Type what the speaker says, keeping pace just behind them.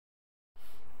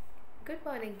Good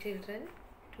morning, children.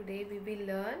 Today we will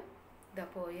learn the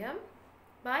poem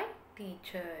My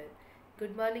Teacher.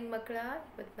 Good morning, ಮಕ್ಕಳ.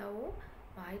 ಇವತ್ತು ನಾವು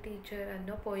my teacher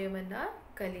ಅನ್ನೋ ಪೋಯಮನ್ನು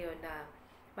ಕಲಿಯೋಣ.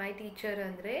 ಮೈ ಟೀಚರ್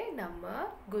ಅಂದರೆ ನಮ್ಮ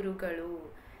ಗುರುಗಳು,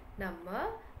 ನಮ್ಮ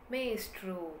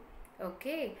ಮೇಷ್ಟ್ರು.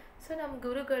 ಓಕೆ, ಸೊ ನಮ್ಮ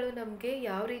ಗುರುಗಳು ನಮಗೆ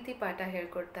ಯಾವ ರೀತಿ ಪಾಠ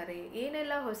ಹೇಳ್ಕೊಡ್ತಾರೆ,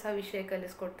 ಏನೆಲ್ಲ ಹೊಸ ವಿಷಯ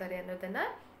ಕಲಿಸ್ಕೊಡ್ತಾರೆ ಅನ್ನೋದನ್ನು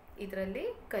ಇದರಲ್ಲಿ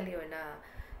ಕಲಿಯೋಣ.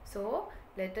 So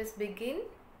let us begin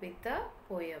with the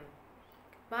poem.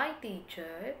 My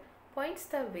teacher points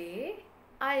the way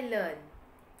I learn.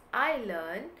 I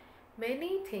learn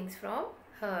many things from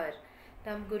her.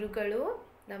 ನಮ್ಮ ಗುರುಗಳು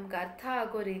ನಮ್ಗೆ ಅರ್ಥ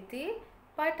ಆಗೋ ರೀತಿ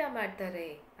ಪಾಠ ಮಾಡ್ತಾರೆ.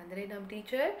 ಅಂದರೆ ನಮ್ಮ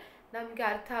ಟೀಚರ್ ನಮಗೆ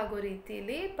ಅರ್ಥ ಆಗೋ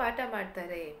ರೀತಿಯಲ್ಲಿ ಪಾಠ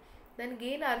ಮಾಡ್ತಾರೆ.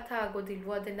 ನನಗೇನು ಅರ್ಥ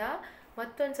ಆಗೋದಿಲ್ವೋ ಅದನ್ನು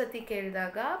ಮತ್ತೊಂದು ಸತಿ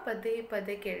ಕೇಳಿದಾಗ, ಪದೇ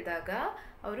ಪದೇ ಕೇಳಿದಾಗ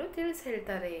ಅವರು ತಿಳಿಸಿ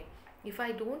ಹೇಳ್ತಾರೆ. If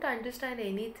I don't understand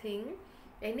anything,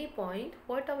 any point,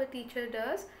 what hour teacher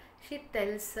does, she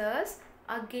tells us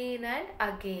again and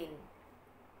again,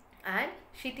 and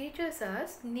she teaches us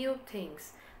new things.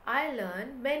 I learn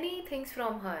many things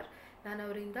from her. ನಾನು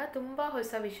ಅವರಿಂದ ತುಂಬ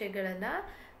ಹೊಸ ವಿಷಯಗಳನ್ನು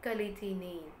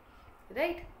ಕಲಿತೀನಿ.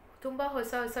 ರೈಟ್, ತುಂಬ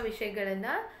ಹೊಸ ಹೊಸ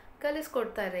ವಿಷಯಗಳನ್ನು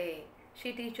ಕಲಿಸ್ಕೊಡ್ತಾರೆ.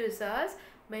 she teaches us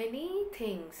many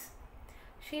things.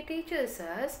 she teaches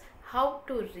us how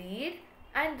to read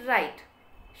and write.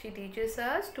 she teaches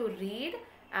us to read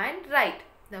and write.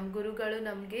 ನಮ್ಮ ಗುರುಗಳು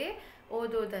ನಮಗೆ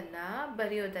ಓದೋದನ್ನು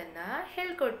ಬರೆಯೋದನ್ನು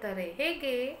ಹೇಳ್ಕೊಡ್ತಾರೆ.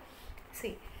 ಹೇಗೆ?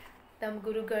 ನಮ್ಮ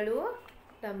ಗುರುಗಳು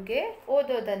ನಮಗೆ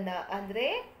ಓದೋದನ್ನು ಅಂದರೆ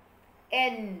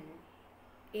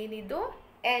ಏನಿದು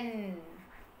ಎನ್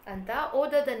ಅಂತ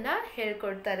ಓದೋದನ್ನು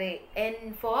ಹೇಳ್ಕೊಡ್ತಾರೆ. N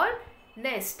for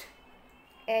next,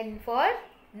 N for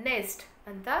next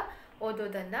ಅಂತ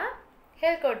ಓದೋದನ್ನು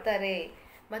ಹೇಳ್ಕೊಡ್ತಾರೆ.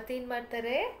 ಮತ್ತೇನು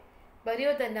ಮಾಡ್ತಾರೆ?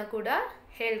 ಬರೆಯೋದನ್ನು ಕೂಡ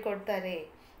ಹೇಳ್ಕೊಡ್ತಾರೆ.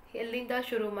 ಎಲ್ಲಿಂದ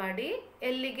ಶುರು ಮಾಡಿ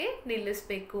ಎಲ್ಲಿಗೆ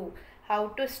ನಿಲ್ಲಿಸಬೇಕು, how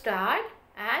to start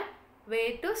and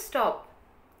where to stop.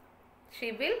 She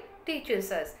will teaches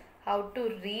us how to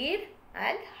read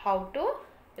and how to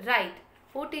write.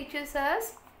 Who teaches us?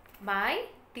 My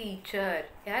teacher.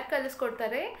 ಯಾರು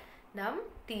ಕಲಿಸ್ಕೊಡ್ತಾರೆ? ನಮ್ಮ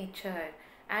teacher.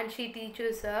 And she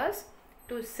teaches us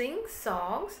to sing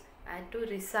songs and to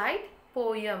recite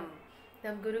poem.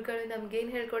 ನಮ್ಮ ಗುರುಗಳು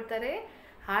ನಮಗೇನು ಹೇಳ್ಕೊಡ್ತಾರೆ?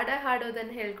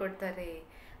 ಹಾಡೋದನ್ನು ಹೇಳ್ಕೊಡ್ತಾರೆ.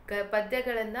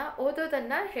 ಪದ್ಯಗಳನ್ನು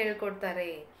ಓದೋದನ್ನು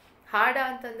ಹೇಳ್ಕೊಡ್ತಾರೆ. ಹಾಡ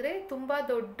ಅಂತಂದರೆ ತುಂಬ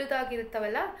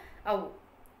ದೊಡ್ಡದಾಗಿರುತ್ತವಲ್ಲ ಅವು.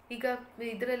 ಈಗ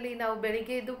ಇದರಲ್ಲಿ ನಾವು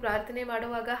ಬೆಳಿಗ್ಗೆ ಎದ್ದು ಪ್ರಾರ್ಥನೆ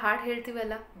ಮಾಡುವಾಗ ಹಾಡು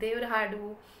ಹೇಳ್ತೀವಲ್ಲ, ದೇವರ ಹಾಡು,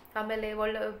 ಆಮೇಲೆ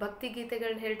ಒಳ್ಳೆ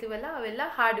ಭಕ್ತಿಗೀತೆಗಳನ್ನ ಹೇಳ್ತೀವಲ್ಲ, ಅವೆಲ್ಲ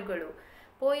ಹಾಡುಗಳು.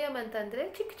 ಪೋಯಮ್ ಅಂತಂದರೆ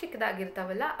ಚಿಕ್ಕ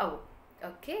ಚಿಕ್ಕದಾಗಿರ್ತಾವಲ್ಲ ಅವು.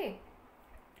 Okay,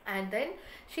 and then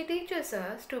she teachers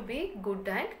us to be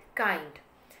good and kind.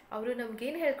 ಅವರು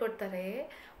ನಮಗೇನು ಹೇಳ್ಕೊಡ್ತಾರೆ?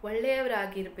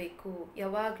 ಒಳ್ಳೆಯವರಾಗಿರಬೇಕು,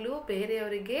 ಯಾವಾಗಲೂ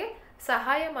ಬೇರೆಯವರಿಗೆ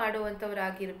ಸಹಾಯ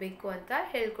ಮಾಡುವಂಥವರಾಗಿರಬೇಕು ಅಂತ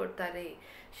ಹೇಳ್ಕೊಡ್ತಾರೆ.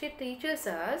 She teachers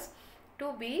us to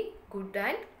be good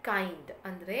and kind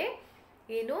ಅಂದರೆ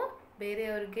ಏನು?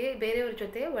 ಬೇರೆಯವ್ರ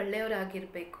ಜೊತೆ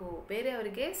ಒಳ್ಳೆಯವರಾಗಿರಬೇಕು,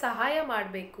 ಬೇರೆಯವರಿಗೆ ಸಹಾಯ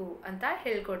ಮಾಡಬೇಕು ಅಂತ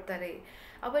ಹೇಳ್ಕೊಡ್ತಾರೆ.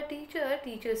 Hour teacher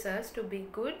teachers us to be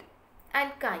good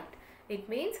and kind. It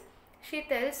means she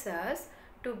tells us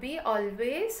to B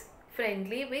always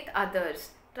friendly with others.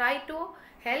 Try to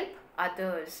help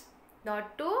others, not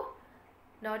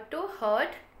to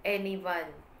hurt anyone.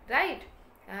 Right?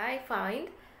 I find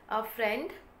a friend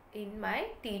in my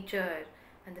teacher.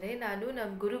 ಅಂದರೆ ನಾನು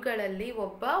ನಮ್ಮ ಗುರುಗಳಲ್ಲಿ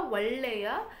ಒಬ್ಬ ಒಳ್ಳೆಯ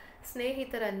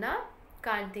ಸ್ನೇಹಿತರನ್ನು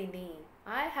ಕಾಣ್ತೀನಿ.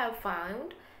 I have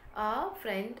found a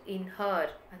friend in her.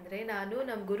 ಅಂದರೆ ನಾನು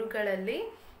ನಮ್ಮ ಗುರುಗಳಲ್ಲಿ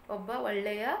ಒಬ್ಬ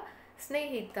ಒಳ್ಳೆಯ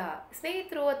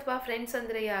ಸ್ನೇಹಿತರು ಅಥವಾ ಫ್ರೆಂಡ್ಸ್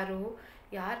ಅಂದರೆ ಯಾರು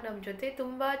ನಮ್ಮ ಜೊತೆ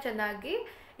ತುಂಬ ಚೆನ್ನಾಗಿ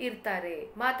ಇರ್ತಾರೆ,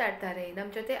 ಮಾತಾಡ್ತಾರೆ, ನಮ್ಮ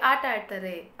ಜೊತೆ ಆಟ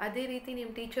ಆಡ್ತಾರೆ. ಅದೇ ರೀತಿ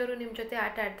ನಿಮ್ಮ ಟೀಚರು ನಿಮ್ಮ ಜೊತೆ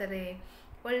ಆಟ ಆಡ್ತಾರೆ,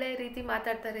 ಒಳ್ಳೆಯ ರೀತಿ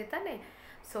ಮಾತಾಡ್ತಾರೆ ತಾನೆ.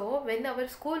 So when our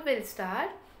school will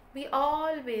start, we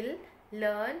all will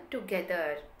learn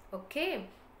together. Okay,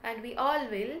 and we all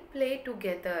will play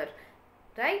together.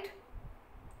 Right?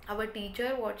 Hour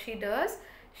teacher what she does,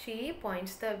 she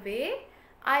points the way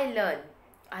I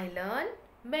learn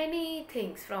many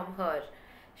things from her.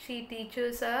 She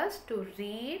teachers us to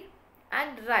read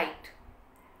and right.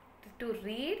 To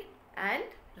read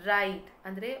and right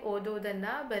ಅಂದರೆ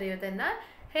ಓದೋದನ್ನು ಬರೆಯೋದನ್ನು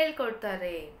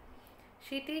ಹೇಳ್ಕೊಡ್ತಾರೆ.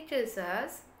 She teachers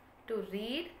us to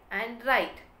read and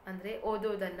right ಅಂದರೆ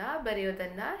ಓದೋದನ್ನು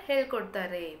ಬರೆಯೋದನ್ನು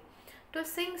ಹೇಳ್ಕೊಡ್ತಾರೆ. To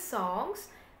sing songs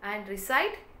and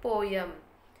recite poem.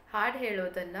 ಹಾಡು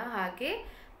ಹೇಳೋದನ್ನು ಹಾಗೆ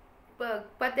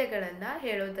ಪದ್ಯಗಳನ್ನು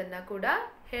ಹೇಳೋದನ್ನು ಕೂಡ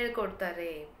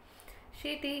ಹೇಳ್ಕೊಡ್ತಾರೆ.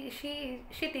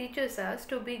 She teachers us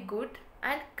to be good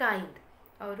and kind.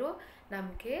 ಅವರು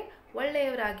ನಮಗೆ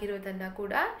ಒಳ್ಳೆಯವರಾಗಿರೋದನ್ನು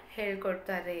ಕೂಡ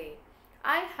ಹೇಳ್ಕೊಡ್ತಾರೆ.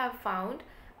 I have found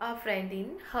a friend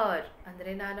in ಹರ್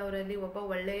ಅಂದರೆ ನಾನು ಅವರಲ್ಲಿ ಒಬ್ಬ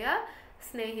ಒಳ್ಳೆಯ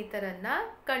ಸ್ನೇಹಿತರನ್ನು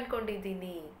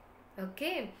ಕಂಡುಕೊಂಡಿದ್ದೀನಿ.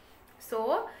 ಓಕೆ, ಸೊ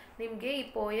ನಿಮಗೆ ಈ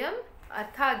ಪೋಯಮ್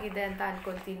ಅರ್ಥ ಆಗಿದೆ ಅಂತ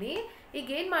ಅನ್ಕೊತೀನಿ. ಈಗ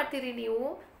ಏನು ಮಾಡ್ತೀರಿ ನೀವು,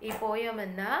 ಈ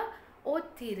ಪೋಯಮನ್ನು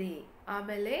ಓದ್ತೀರಿ,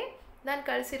 ಆಮೇಲೆ ನಾನು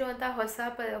ಕಳಿಸಿರುವಂಥ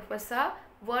ಹೊಸ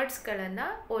ವರ್ಡ್ಸ್ಗಳನ್ನು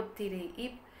ಓದ್ತೀರಿ.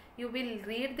 If you will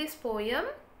read this poem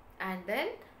and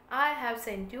then I have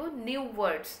scent you new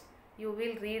words. You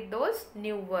will read those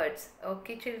new words.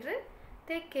 Okay children,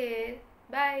 take care.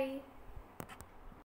 Bye.